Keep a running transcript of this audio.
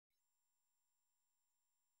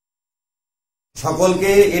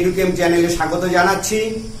সকলকে এডুকেম চ্যানেলে স্বাগত জানাচ্ছি।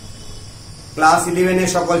 ক্লাস 11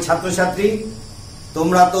 এর সকল ছাত্রছাত্রী,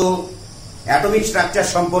 তোমরা তো অ্যাটমিক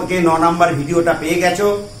স্ট্রাকচার সম্পর্কে 9 নম্বর ভিডিওটা পেয়ে গেছো।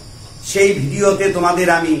 সেই ভিডিওতে তোমাদের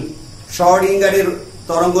আমি শর্ডিঙ্গারের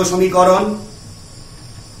তরঙ্গ সমীকরণ,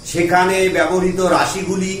 সেখানে ব্যবহৃত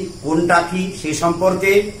রাশিগুলি কোনটা কি সে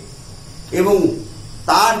সম্পর্কে, এবং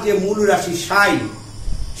তার যে মূল রাশি সাই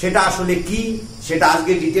সেটা আসলে কি সেটা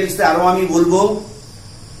আজকে ডিটেলসে আরো আমি বলবো।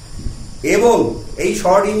 এবং এই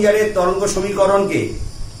শর্ডিঙ্গারের তরঙ্গ সমীকরণকে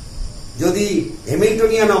যদি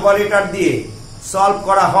হ্যামিল্টনিয়ান অপারেটর দিয়ে সলভ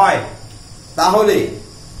করা হয় তাহলে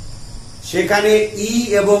সেখানে ই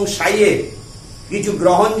এবং সাইয়ের কিছু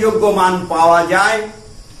গ্রহণযোগ্য মান পাওয়া যায়।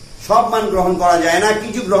 সব মান গ্রহণ করা যায় না,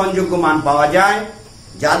 কিছু গ্রহণযোগ্য মান পাওয়া যায়,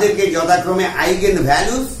 যাদেরকে যথাক্রমে আইগেন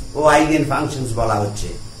ভ্যালুস ও আইগেন ফাংশনস বলা হচ্ছে।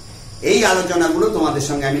 এই আলোচনাগুলো তোমাদের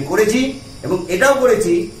সঙ্গে আমি করেছি এবং এটাও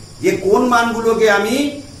করেছি যে কোন মানগুলোকে আমি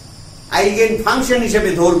আইগেন ফাংশন হিসেবে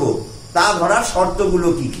ধরবো তা ধরার শর্তগুলো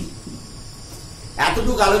কি কি।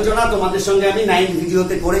 এতটুকু আলোচনা তোমাদের সঙ্গে আমি 9th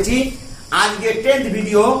ভিডিওতে করেছি। আজকে 10th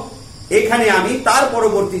ভিডিও, এখানে আমি তার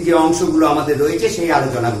পরবর্তী যে অংশগুলো আমাদের রয়েছে সেই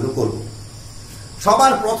আলোচনাগুলো করব।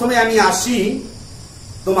 সবার প্রথমে আমি আসি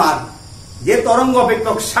তোমার যে তরঙ্গ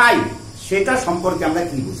অপেক্ষক সাই, সেটা সম্পর্কে আমরা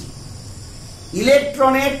কি বুঝি।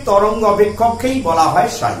 ইলেকট্রনের তরঙ্গ অপেক্ষককেই বলা হয়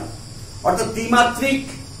সাই। অর্থাৎ ত্রিমাত্রিক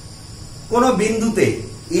কোন বিন্দুতে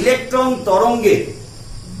ইলেকট্রন তরঙ্গের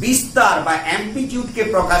বিস্তার বা অ্যাম্প্লিটিউডকে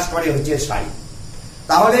প্রকাশ করে হচ্ছে সাই।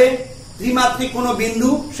 তাহলে ত্রিমাত্রিক কোন বিন্দু,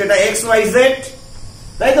 সেটা এক্স ওয়াই জেড,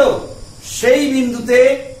 তাই তো, সেই বিন্দুতে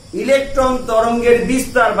ইলেকট্রন তরঙ্গের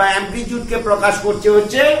বিস্তার বা অ্যাম্প্লিটিউডকে প্রকাশ করছে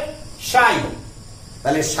হচ্ছে সাই।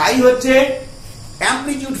 তাহলে সাই হচ্ছে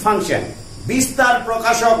অ্যাম্প্লিটিউড ফাংশন, বিস্তার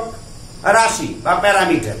প্রকাশক রাশি বা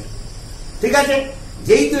প্যারামিটার। ঠিক আছে,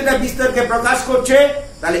 যেহেতু এটা বিস্তারকে প্রকাশ করছে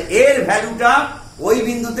তাহলে এর ভ্যালুটা ওই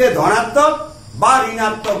বিন্দুতে ধনাত্মক বা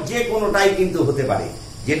ঋণাত্মক যে কোনোটাই কিন্তু হতে পারে,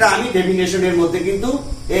 যেটা আমি ডেফিনেশনের মধ্যে কিন্তু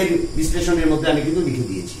এর বিশ্লেষণের মধ্যে আমি কিন্তু লিখে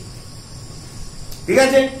দিয়েছি। ঠিক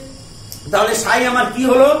আছে, তাহলে সাই আমার কি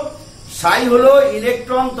হলো? সাই হলো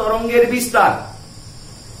ইলেকট্রন তরঙ্গের বিস্তার।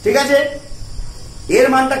 ঠিক আছে, এর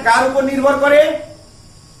মানটা কার উপর নির্ভর করে?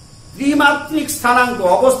 ত্রিমাত্রিক স্থানাঙ্ক,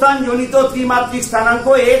 অবস্থান জনিত ত্রিমাত্রিক স্থানাঙ্ক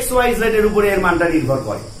এক্স ওয়াই জেড এর উপরে এর মানটা নির্ভর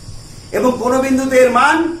করে। এবং কোন বিন্দুতে এর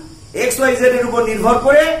মান এক্স ওয়াই জেড এর উপর নির্ভর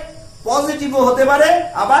করে পজিটিভও হতে পারে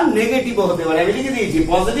আবার নেগেটিভও হতে পারে। আমি লিখে দিয়েছি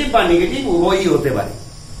পজিটিভ বা নেগেটিভ উভয়ই হতে পারে।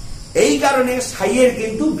 এই কারণে সাইয়ের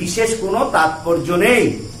কিন্তু বিশেষ কোনো তাৎপর্য নেই।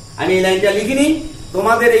 আমি এই লাইনটা লিখিনি,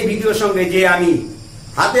 তোমাদের এই ভিডিওর সঙ্গে যে আমি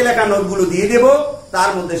হাতে লেখা নোটগুলো দিয়ে দেব তার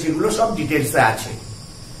মধ্যে সেগুলো সব ডিটেলসে আছে,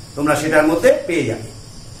 তোমরা সেটার মধ্যে পেয়ে যাবে।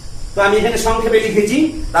 তো আমি এখানে সংক্ষেপে লিখেছি,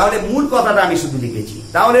 তাহলে মূল কথাটা আমি শুধু লিখেছি।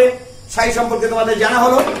 তাহলে সাই সম্পর্কে তোমাদের জানা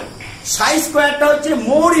হলো। সাই স্কোয়ারটা হচ্ছে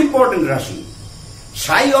মোর ইম্পর্টেন্ট রাশি।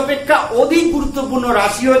 সাই অপেক্ষা অধিক গুরুত্বপূর্ণ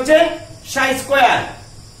রাশি হচ্ছে সাই স্কোয়ার।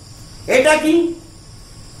 এটা কি?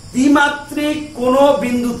 ত্রিমাত্রিক কোন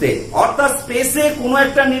বিন্দুতে, অর্থাৎ স্পেসে কোন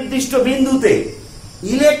একটা নির্দিষ্ট বিন্দুতে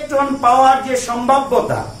ইলেকট্রন পাওয়ার যে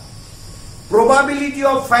সম্ভাব্যতা, probability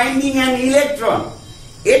of finding an electron,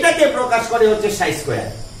 এটাকে প্রকাশ করে হচ্ছে সাই স্কোয়ার।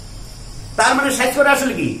 তার মানে সাই স্কোয়ার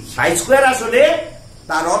আসলে কি? সাই স্কোয়ার আসলে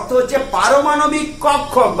তার অর্থ হচ্ছে পারমাণবিক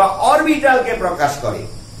কক্ষক বা অরবিটালকে প্রকাশ করে।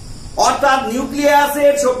 অর্থাৎ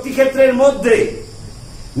নিউক্লিয়াসের শক্তি ক্ষেত্রের মধ্যে,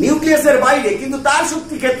 নিউক্লিয়াসের বাইরে কিন্তু তার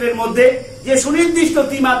শক্তি ক্ষেত্রের মধ্যে যে সুনির্দিষ্ট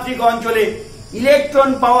ত্রিমাত্রিক অঞ্চলে ইলেকট্রন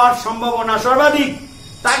পাওয়ার সম্ভাবনা সর্বাধিক,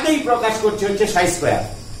 তাকেই প্রকাশ করছে হচ্ছে সাই স্কোয়ার।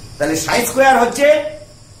 তাহলে সাই স্কোয়ার হচ্ছে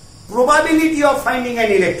probability of finding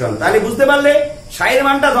an electron. তাহলে বুঝতে পারলে সাইয়ের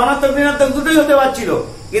মানটা ধনাত্মক ঋণাত্মক দুটোই হতে পারছিল,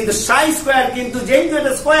 কিন্তু সাই স্কোয়ার কিন্তু যেহেতু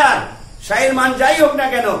এটা স্কোয়ার, সাইয়ের মান যাই হোক না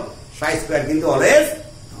কেন সাই স্কোয়ার কিন্তু অলওয়েজ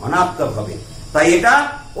ধনাত্মক হবে। তাই এটা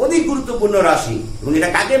অধিক গুরুত্বপূর্ণ রাশি। এবং এটা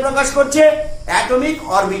কাকে প্রকাশ করছে? অ্যাটমিক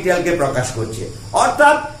অরবিটালকে প্রকাশ করছে।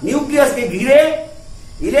 অর্থাৎ নিউক্লিয়াসকে ঘিরে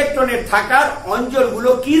ইলেকট্রনের থাকার অঞ্চলগুলো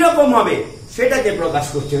কি রকম হবে সেটাকে প্রকাশ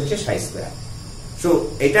করছে হচ্ছে সাই স্কোয়ার। সো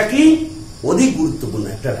এটা কি? অধিক গুরুত্বপূর্ণ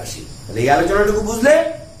একটা রাশি। তাহলে এই আলোচনাটুকু বুঝলে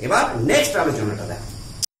এবার নেক্সট আলোচনাটা দেখো।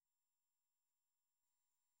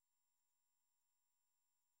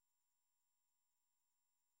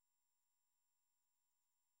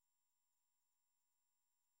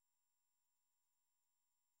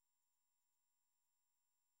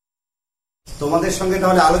 তোমাদের সঙ্গে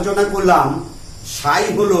তাহলে আলোচনা করলাম সাই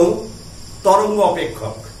হলো তরঙ্গ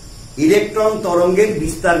অপেক্ষক, ইলেকট্রন তরঙ্গের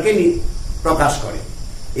বিস্তারকে প্রকাশ করে।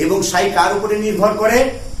 এবং সাই কার উপরে নির্ভর করে?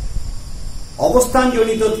 অবস্থান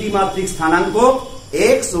জনিত ত্রিমাত্রিক স্থানাঙ্ক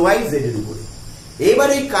এক্স ওয়াই জেড এর উপরে। এবার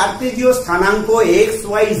এই কার্তেজীয় স্থানাঙ্ক এক্স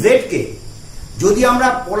ওয়াই জেড কে যদি আমরা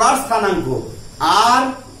পোলার স্থানাঙ্ক আর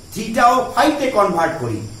থিটা ও ফাইতে কনভার্ট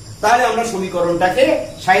করি তাহলে আমরা সমীকরণটাকে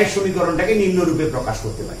সাইয়ের সমীকরণটাকে নিম্নরূপে প্রকাশ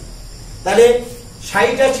করতে পারি। তাহলে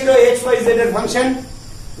সাইটা ছিল এক্স ওয়াই জেড এর ফাংশন,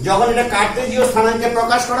 যখন এটা কার্টেজীয় স্থানাঙ্কে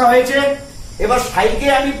প্রকাশ করা হয়েছে, এবার সাইকে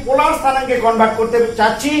আমি পোলার স্থানাঙ্কে কনভার্ট করতে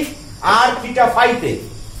চাচ্ছি আর থিটা ফাই তে,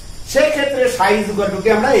 সেই ক্ষেত্রে সাই ইকুয়াল টু কে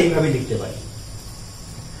আমরা এইভাবে লিখতে পারি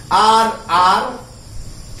আর আর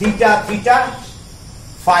থিটা থিটা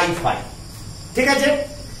ফাই ফাই। ঠিক আছে,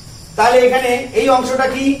 তাহলে এখানে এই অংশটা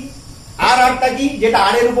কি, আর আরটা কি, যেটা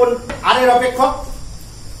আর এর উপর আর এর অপেক্ষক,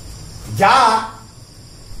 যা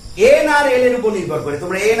এন আর এল এর উপর নির্ভর করে।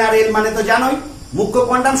 তোমরা এন আর এল মানে তো জানোই, মুখ্য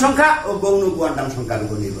কোয়ান্টাম সংখ্যা ও গৌণ কোয়ান্টাম সংখ্যার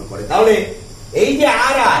উপর নির্ভর করে। তাহলে এই যে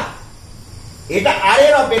আর আর, এটা আর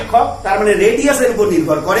এর অপেক্ষক, তার মানে রেডিয়াসের উপর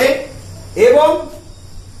নির্ভর করে, এবং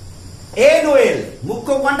এন ও এল মুখ্য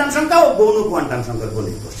কোয়ান্টাম সংখ্যা ও গৌণ কোয়ান্টাম সংখ্যার উপর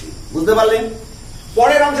নির্ভরশীল। বুঝতে পারলেন?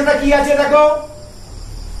 পরের অংশটা কি আছে দেখো,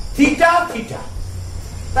 থিটা থিটা।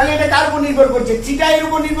 তাহলে এটা কার উপর নির্ভর করছে? থিটা এর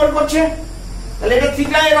উপর নির্ভর করছে। তাহলে এটা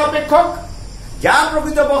থিটা এর অপেক্ষক, যা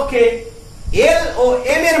প্রকৃতপক্ষে এল ও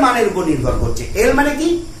এম এর মানের উপর নির্ভর করছে। এল মানে কি,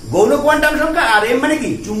 গৌণ কোয়ান্টাম সংখ্যা, আর এম মানে কি,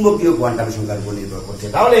 চুম্বকীয় কোয়ান্টাম সংখ্যার উপর নির্ভর করছে।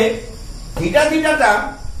 তাহলে থিটা থিটাটা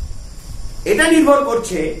এটা নির্ভর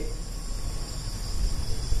করছে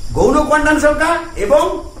গৌণ কোয়ান্টাম সংখ্যা এবং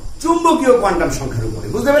চুম্বকীয় কোয়ান্টাম সংখ্যার উপরে।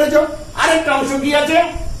 বুঝতে পেরেছ? আরেকটা অংশ কি আছে,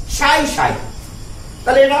 সাই সাই।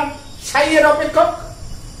 তাহলে এটা সাই এর অপেক্ষক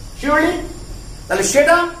শিওরলি। তাহলে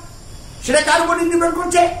সেটা কার উপরে নির্ভর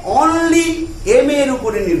করছে? অনলি এম এর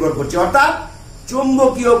উপরে নির্ভর করছে, অর্থাৎ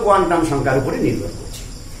চুম্বকীয় কোয়ান্টাম সংখ্যার উপরে নির্ভর করছে।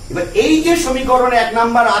 এবার এই যে সমীকরণ 1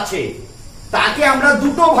 নাম্বার আছে, তাকে আমরা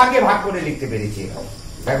দুটো ভাগে ভাগ করে লিখতে পেরেছি।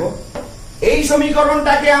 দেখো, এই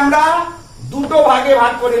সমীকরণটাকে আমরা দুটো ভাগে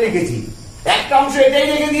ভাগ করে লিখেছি। একটা অংশ এটাই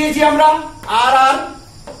লিখে দিয়েছি আমরা আর আর,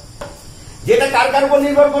 যেটা কার কার উপর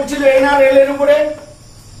নির্ভর করছিল, এন আর এল এর উপরে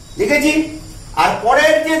লিখেছি। আর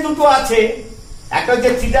পরের যে দুটো আছে, একটা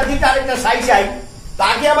হচ্ছে থিটা থিটা আর একটা সাই সাই,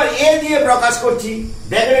 তাকে আবার এ দিয়ে প্রকাশ করছি,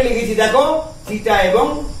 ব্র্যাকেটে লিখেছি দেখো থিটা এবং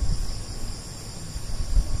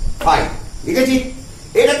ফাই লিখেছি।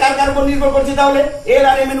 এটা কার কার উপর নির্ভর করছে? তাহলে এল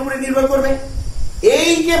আর এম এর উপরে নির্ভর করবে।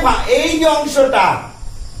 এই যে অংশটা,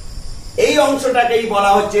 এই অংশটাকেই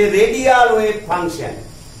বলা হচ্ছে রেডিয়াল ওয়েভ ফাংশন।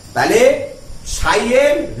 তাহলে সাই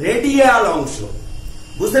এর রেডিয়াল অংশ,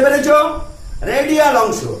 বুঝতে পেরেছো? রেডিয়াল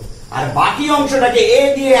অংশ। আর বাকি অংশটাকে এ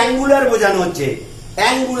দিয়ে অ্যাঙ্গুলার বোঝানো হচ্ছে,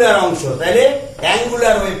 অ্যাঙ্গুলার অংশ। তাহলে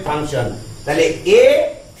অ্যাঙ্গুলার ওয়েভ ফাংশন। তাহলে এ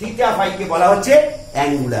থিটা ফাই কে বলা হচ্ছে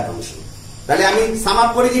অ্যাঙ্গুলার অংশ। তাহলে আমি সাম আপ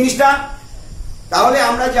করি জিনিসটা। তাহলে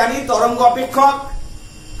আমরা জানি তরঙ্গ অপেক্ষক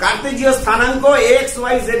কার্টেজীয় স্থানাঙ্ক এক্স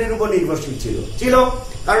ওয়াই জেড এর উপর নির্ভরশীল ছিল,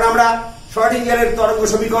 কারণ আমরা শ্রোডিঙ্গারের তরঙ্গ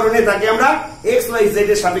সমীকরণে তাকে আমরা এক্স ওয়াই জেড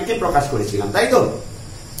এর সাপেক্ষে প্রকাশ করেছিলাম, তাই তো?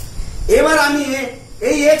 এবার আমি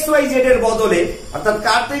এই এক্স ওয়াই জেড এর বদলে, অর্থাৎ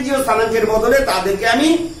কার্টেজীয় স্থানাঙ্কের বদলে, তাদেরকে আমি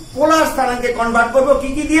পোলার স্থানাঙ্কে কনভার্ট করব কি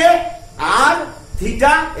কি দিয়ে? আর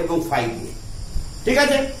থিটা এবং ফাই দিয়ে। ঠিক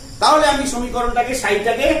আছে, তাহলে আমি সমীকরণটাকে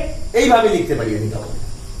সাইটাকে এইভাবে লিখতে পারি। আমি তখন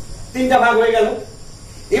তিনটা ভাগ হয়ে গেল।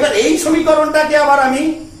 এবার এই সমীকরণটাকে আবার আমি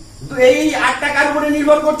এই আটটা কার উপরে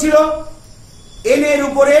নির্ভর করছিল? এন এর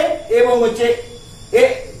উপরে এবং হচ্ছে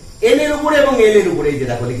এন এর উপরে এবং এল এর উপরে, এই যে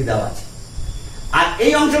দেখো লিখে দেওয়া আছে। আর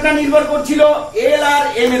এই অংশটা নির্ভর করছিল এল আর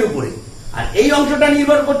এম এর উপরে, আর এই অংশটা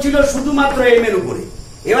নির্ভর করছিল শুধুমাত্র এম এর উপরে।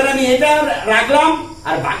 এবার আমি এটা রাখলাম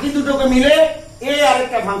আর বাকি দুটোকে মিলে এ আর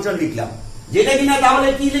একটা ফাংশন লিখলাম, যেটা কিনা তাহলে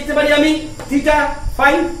কি লিখতে পারি আমি? Theta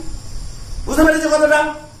phi. বুঝতে পেরেছো কথাটা?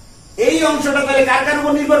 এই অংশটা তাহলে কার কার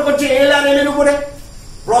উপর নির্ভর করছে? এল আর এম এর উপরে।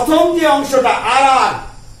 প্রথম যে অংশটা আর আর,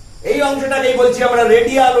 এই অংশটাকেই বলছি আমরা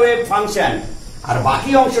রেডিয়াল ওয়েভ ফাংশন, আর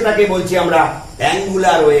বাকি অংশটাকে বলছি আমরা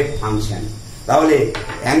অ্যাঙ্গুলার ওয়েভ ফাংশন। তাহলে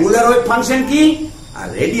অ্যাঙ্গুলার ওয়েভ ফাংশন কি আর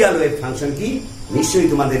রেডিয়াল ওয়েভ ফাংশন কি, নিশ্চয়ই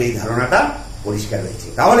তোমাদের এই ধারণাটা পরিষ্কার হয়েছে।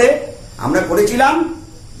 তাহলে আমরা করেছিলাম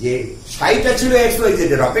যে সাইটা ছিল এক্স ওয়াই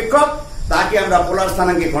জেড এর অপেক্ষক, তাকে আমরা পোলার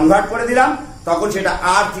স্থানাঙ্কে কনভার্ট করে দিলাম, তখন সেটা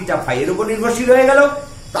আর থিটা ফাই এর উপর নির্ভরশীল হয়ে গেল।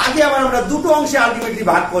 তাকে আবার আমরা দুটো অংশে আলটিমেটলি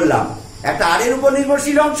ভাগ করলাম, একটা আর এর উপর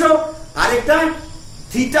নির্ভরশীল অংশ, আর একটা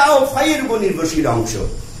থিটা ও ফাই এর উপর নির্ভরশীল অংশ।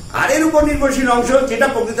 আর এর উপর নির্ভরশীল অংশ যেটা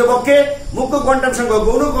প্রকৃতপক্ষে মুখ্য কোয়ান্টাম সংখ্যা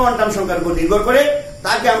গৌণ কোয়ান্টাম সংখ্যার উপর নির্ভর করে,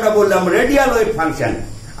 তাকে আমরা বললাম রেডিয়াল ওয়েভ ফাংশন।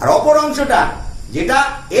 আর অপর অংশটা যেটা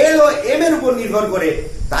এল ও এম এর উপর নির্ভর করে,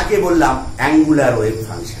 তাকে বললাম অ্যাঙ্গুলার ওয়েভ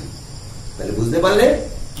ফাংশন। তাহলে বুঝতে পারলে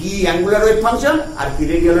কি অ্যাঙ্গুলার ওয়েভ ফাংশন আর কি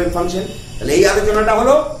রেডিয়াল ওয়েভ ফাংশন। তাহলে এই আলোচনাটা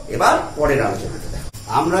হলো। এবার পরের আলোচনাটা দেখো।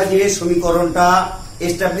 আমরা যে সমীকরণটা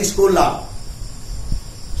এস্টাবলিশ করলাম,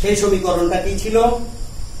 সেই সমীকরণটা কি ছিল?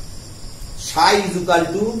 সাই is equal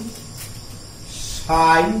to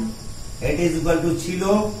Sai, it is equal to ছিল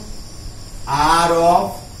r of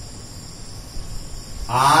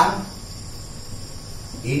r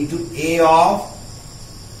into a of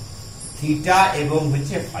theta এবং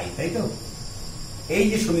হচ্ছে ফাই, তাই তো? এই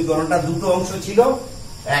যে সমীকরণটা দুটো অংশ ছিল,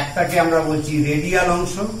 একটাকে আমরা বলছি রেডিয়াল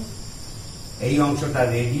অংশ, এই অংশটা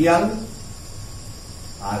রেডিয়াল,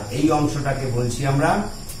 আর এই অংশটাকে বলছি আমরা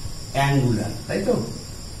অ্যাঙ্গুলার, তাই তো?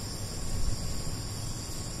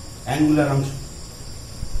 অ্যাঙ্গুলার অংশ।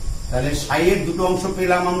 তাহলে সাই এর দুটো অংশ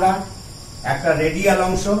পেলাম আমরা, একটা রেডিয়াল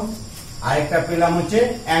অংশ আর একটা পেলাম হচ্ছে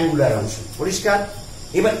অ্যাঙ্গুলার অংশ। পরিষ্কার?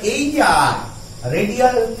 এবার এই যে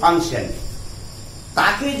রেডিয়াল ফাংশন,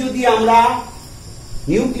 তাকে যদি আমরা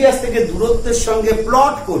নিউক্লিয়াস থেকে দূরত্বের সঙ্গে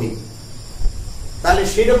প্লট করি, তাহলে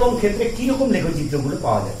সেরকম ক্ষেত্রে কিরকম লেখচিত্রগুলো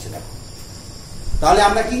পাওয়া যাচ্ছে দেখো। তাহলে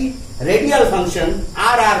আমরা কি রেডিয়াল ফাংশন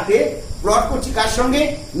আর আর কে প্লট করছি কার সঙ্গে?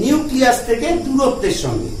 নিউক্লিয়াস থেকে দূরত্বের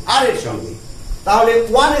সঙ্গে, আর এর সঙ্গে। তাহলে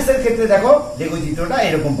 1s এর ক্ষেত্রে দেখো লেখচিত্রটা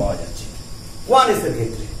এরকম পাওয়া যাচ্ছে 1s এর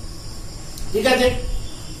ক্ষেত্রে, ঠিক আছে?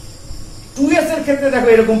 2s এর ক্ষেত্রে দেখো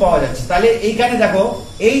এরকম পাওয়া যাচ্ছে। তাহলে এইখানে দেখো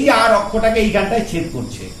এই যে আর অক্ষটাকে এইখানটায় ছেদ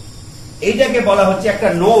করছে, এইটাকে বলা হচ্ছে একটা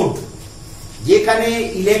নোড, যেখানে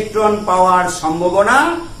ইলেকট্রন পাওয়ার সম্ভাবনা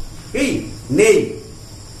কি নেই।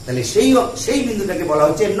 তাহলে সেই বিন্দুটাকে বলা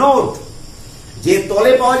হচ্ছে নোড। যে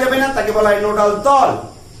তলে পাওয়া যাবে না তাকে বলা হয় নোডাল তল।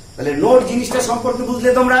 তাহলে নোড জিনিসটা সম্পর্কে বুঝলে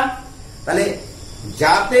তোমরা? তাহলে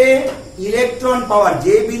যাতে ইলেকট্রন পাওয়ার,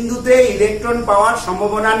 যে বিন্দুতে ইলেকট্রন পাওয়ার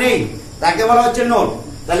সম্ভাবনা নেই তাকে বলা হচ্ছে নোড।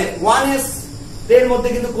 তাহলে 1s এর মধ্যে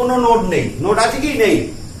কিন্তু কোনো নোড নেই। নোড আছে কি? নেই।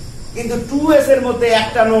 কিন্তু 2s এর মধ্যে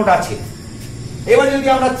একটা নোড আছে। এবার যদি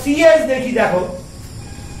আমরা 3s দেখি, দেখো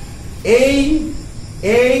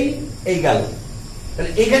এই গেল।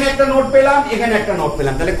 তাহলে এখানে একটা নোড পেলাম, এখানে একটা নোড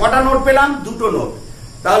পেলাম। তাহলে কটা নোড পেলাম? দুটো নোড।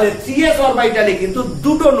 তাহলে 3s অরবিটালে কিন্তু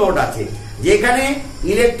দুটো নোড আছে, যেখানে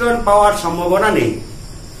ইলেকট্রন পাওয়ার সম্ভাবনা নেই।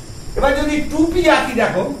 এবার যদি 2p আঁকি,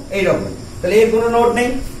 দেখো এইরকম, তাহলে এর কোনো নোড নেই।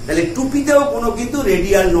 তাহলে 2p তেও কোনো কিন্তু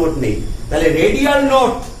রেডিয়াল নোড নেই। তাহলে radial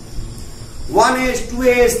node 1s,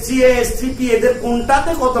 2s, 3s, 3p এদের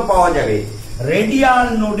কোনটাতে কত পাওয়া যাবে? রেডিয়াল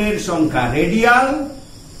নোডের সংখ্যা, রেডিয়াল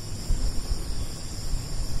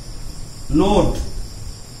নোড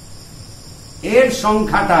এর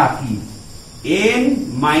সংখ্যাটা কি? n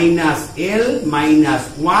 - l -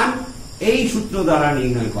 1 এই সূত্র দ্বারা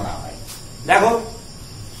নির্ণয় করা হয়। দেখো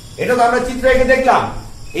এটা তো আমরা চিত্র এঁকে দেখলাম।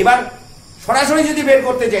 এবার সরাসরি যদি বের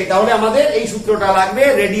করতে চাই তাহলে আমাদের এই সূত্রটা লাগবে,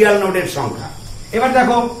 রেডিয়াল নোডের সংখ্যা। এবার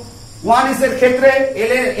দেখো 1s এর ক্ষেত্রে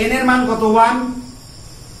n এর মান কত? 1,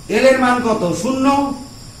 l এর মান কত? 0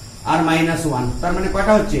 আর -1, তার মানে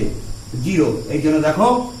কয়টা হচ্ছে? 0। এই জন্য দেখো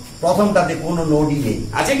প্রথমটাতে কোনো নোডই নেই।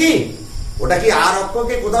 আছে কি? ওটা কি আর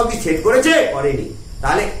অক্ষকে কোথাও কি ছেদ করেছে? করেনি।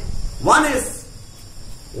 তাহলে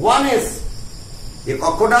 1s যে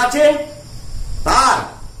কক্ষটা আছে তার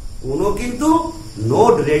কোনো কিন্তু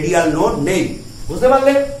নোড, রেডিয়াল নোড নেই। বুঝতে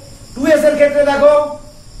পারলে? 2s এর ক্ষেত্রে দেখো,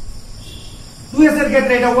 2s এর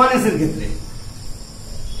ক্ষেত্রে, এটা 1s এর ক্ষেত্রে,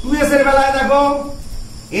 2s এর বেলায় দেখো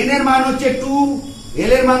n এর মান হচ্ছে 2,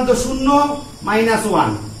 l এর মান তো 0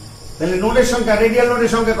 -1। তাহলে নোডের সংখ্যা, রেডিয়াল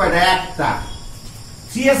নোডের সংখ্যা কয়টা? একটা।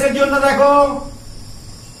 3s এর জন্য দেখো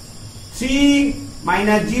 3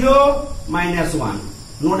 - 0 -1,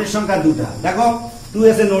 নোডের সংখ্যা দুটা। দেখো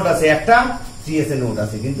 2s এর নোড আছে একটা, 3s এর নোড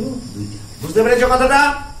আছে কিন্তু দুইটা। বুঝতে পেরেছো কথাটা?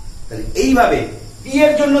 তাহলে এইভাবে p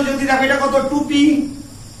এর জন্য যদি দেখো এটা কত? 2p,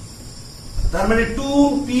 তার মানে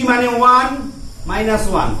 2p মানে 1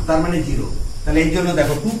 -1, তার মানে 0। তাহলে এই জন্য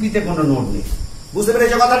দেখো 2p তে কোনো নোড নেই। বুঝতে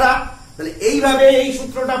পেরেছো কথাটা? তাহলে এইভাবে এই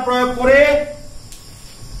সূত্রটা প্রয়োগ করে,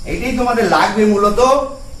 এইটাই তোমাদের লাগবে মূলত,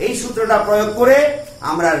 এই সূত্রটা প্রয়োগ করে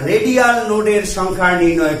আমরা রেডিয়াল নোডের সংখ্যা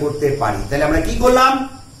নির্ণয় করতে পারি। তাহলে আমরা কি করলাম?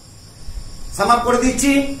 সাম আপ করে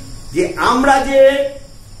দিচ্ছি যে আমরা যে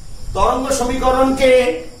তরঙ্গ সমীকরণকে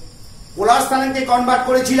পোলার স্থানাঙ্কে কনভার্ট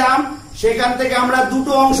করেছিলাম, সেখান থেকে আমরা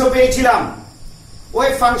দুটো অংশ পেয়েছিলাম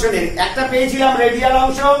ওয়েভ ফাংশনের। একটা পেয়েছিলাম রেডিয়াল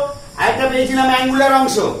অংশ, আর একটা পেয়েছিলাম অ্যাঙ্গুলার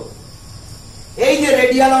অংশ। এই যে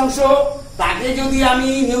রেডিয়াল অংশ, তাকে যদি আমি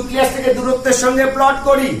নিউক্লিয়াস থেকে দূরত্বের সঙ্গে প্লট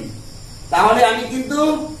করি, তাহলে আমি কিন্তু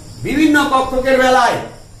বিভিন্ন কক্ষকের বেলায়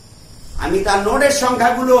আমি তার নোডের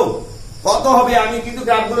সংখ্যাগুলো কত হবে আমি কিন্তু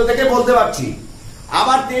গ্রাফগুলো থেকে বলতে পারছি।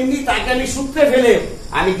 আবার তেমনি তাকে আমি সূত্রে ফেলে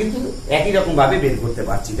আমি কিন্তু একই রকম ভাবে বের করতে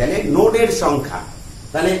পারছি। তাহলে নোডের সংখ্যা,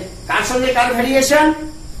 তাহলে কার সঙ্গে কার ভ্যারিয়েশন?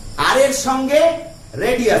 আর এর সঙ্গে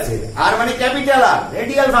রেডিয়াসের, আর মানে ক্যাপিটাল আর,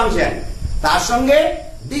 রেডিয়াল ফাংশন, তার সঙ্গে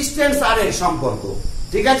ডিস্টেন্স আর এর সম্পর্ক।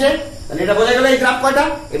 ঠিক আছে? তাহলে এটা বোঝা গেল এই গ্রাফ কয়টা।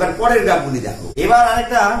 এবার পরের গ্রাফগুলি দেখো। এবার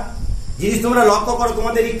আরেকটা জিনিস তোমরা লক্ষ্য করো,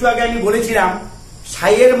 তোমাদের একটু আগে আমি বলেছিলাম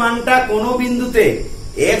সাই এর মানটা কোনো বিন্দুতে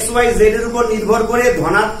এক্স ওয়াই জেড এর উপর নির্ভর করে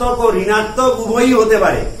ধনাত্মক ও ঋণাত্মক উভয়ই হতে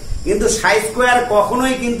পারে, কিন্তু সাই স্কোয়ার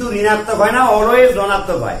কখনোই কিন্তু ঋণাত্মক হয় না, অলওয়েজ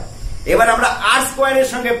ধনাত্মক হয়। এবার আমরা আর স্কোয়ারের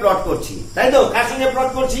সঙ্গে প্লট করছি, তাই তো? কার সঙ্গে প্লট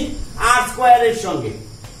করছি? আর স্কোয়ারের সঙ্গে।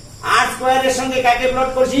 আর স্কোয়ারের সঙ্গে কাকে প্লট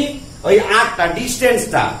করছি? ওই আরটা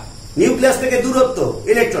ডিস্টেন্সটা নিউক্লিয়াস থেকে দূরত্ব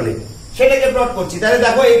ইলেকট্রনের সেটাকে প্লট করছি। তাহলে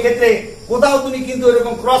দেখো এই ক্ষেত্রে কোথাও তুমি কিন্তু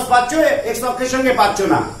এরকম ক্রস পাচ্ছ, এক্স অক্ষের সঙ্গে পাচ্ছ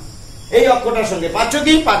না, এই অক্ষটার সঙ্গে পাচ্ছ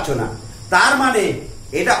কি পাচ্ছ না। তার মানে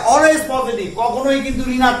এটা অলওয়েজ পজিটিভ, কখনোই কিন্তু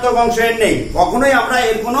ঋণাত্মক অংশ এর নেই, কখনোই আমরা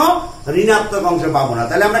এর কোনো ঋণাত্মক অংশ পাবো না।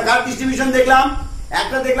 তাহলে আমরা কার ডিস্ট্রিবিউশন দেখলাম?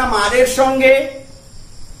 একটা দেখলাম আর এর সঙ্গে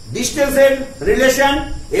ডিস্টেন্সের রিলেশন,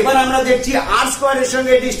 এবার আমরা দেখছি আর স্কয়ারের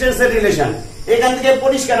সঙ্গে ডিস্টেন্সের রিলেশন। এখান থেকে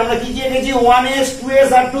পরিষ্কার আমরা কি কি এনেছি? 1s 2s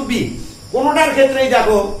আর 2b। কোনটার ক্ষেত্রেই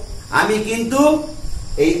দেখো আমি কিন্তু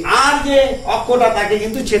এই আর যে অক্ষটা তাকে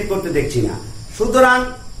কিন্তু ছেদ করতে দেখছি না, সুতরাং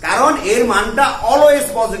কারণ এর মানটা অলওয়েজ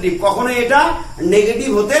পজিটিভ, কখনো এটা নেগেটিভ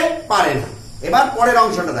হতে পারে না। এবার পরের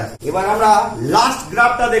অংশটা দেখো, এবার আমরা লাস্ট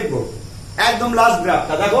গ্রাফটা দেখবো, একদম লাস্ট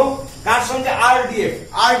গ্রাফটা দেখো কার সঙ্গে আরডিএফ।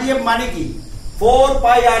 আরডিএফ মানে কি? 4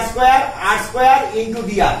 পাই আর স্কয়ার ইনটু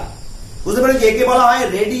ডিআর। বুঝতে পেরেছি? একে বলা হয়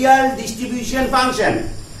radial distribution function.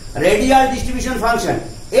 Radial distribution function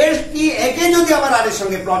এর কি একে যদি আবার আর এর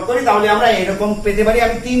সঙ্গে প্লট করি তাহলে আমরা এরকম পেতে পারি।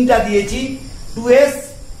 আমি তিনটা দিয়েছি, 2s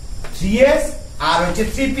 3s আর হচ্ছে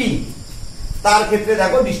 3p। তার ক্ষেত্রে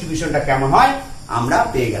দেখো ডিস্ট্রিবিউশনটা কেমন হয় আমরা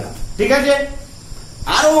পেয়ে গেলাম। ঠিক আছে,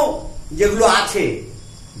 আরো যেগুলো আছে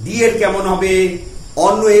ডি এর কেমন হবে,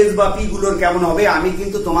 অন্য এস বা পি গুলোর কেমন হবে, আমি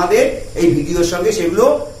কিন্তু তোমাদের এই ভিডিওর সঙ্গে সেগুলো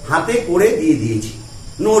হাতে করে দিয়ে দিয়েছি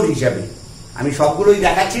নোট হিসাবে। আমি সবগুলোই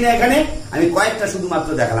দেখাচ্ছি না এখানে, আমি কয়েকটা শুধুমাত্র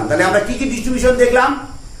দেখালাম। তাহলে আমরা কি কি ডিস্ট্রিবিউশন দেখলাম?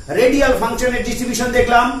 রেডিয়াল ফাংশনের ডিস্ট্রিবিউশন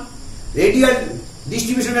দেখলাম, রেডিয়াল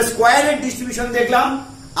ডিস্ট্রিবিউশনের স্কয়ারের ডিস্ট্রিবিউশন দেখলাম,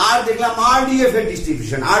 আর দেখলাম আরডিএফ এর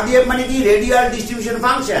ডিস্ট্রিবিউশন। আরডিএফ মানে কি? Radial distribution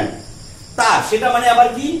function. তার সেটা মানে আবার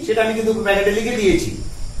কি সেটা আমি কিন্তু ব্র্যাকেটে লিখে দিয়েছি।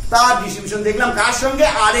 তার ডিস্ট্রিবিউশন দেখলাম কার সঙ্গে?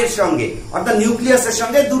 আর এর সঙ্গে, অর্থাৎ নিউক্লিয়াসের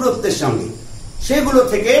সঙ্গে দূরত্বের সঙ্গে। সেগুলো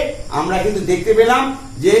থেকে আমরা কিন্তু দেখতে পেলাম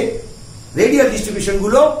যে রেডিয়াল ডিস্ট্রিবিউশন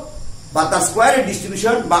গুলো বা তার স্কয়ারের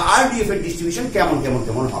ডিস্ট্রিবিউশন বা আরডিএফ এর ডিস্ট্রিবিউশন কেমন কেমন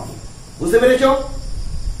কেমন হবে। বুঝতে পেরেছো?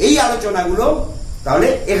 এই আলোচনাগুলো তাহলে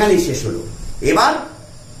এখানেই শেষ হলো। এবার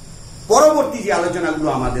পরবর্তী যে আলোচনাগুলো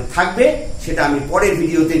আমাদের থাকবে সেটা আমি পরের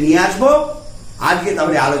ভিডিওতে নিয়ে আসবো। আজকে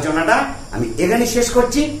তাহলে আলোচনাটা আমি এখানে শেষ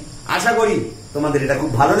করছি। আশা করি তোমাদের এটা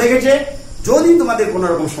খুব ভালো লেগেছে। যদি তোমাদের কোনো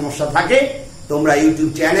রকম সমস্যা থাকে তোমরা ইউটিউব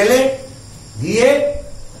চ্যানেলে গিয়ে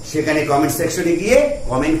সেখানে কমেন্ট সেকশনে গিয়ে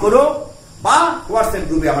কমেন্ট করো বা হোয়াটসঅ্যাপ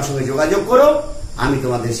গ্রুপে আমার সঙ্গে যোগাযোগ করো। আমি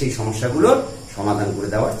তোমাদের সেই সমস্যাগুলোর সমাধান করে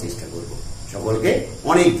দেওয়ার চেষ্টা করব। সকলকে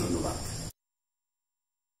অনেক ধন্যবাদ।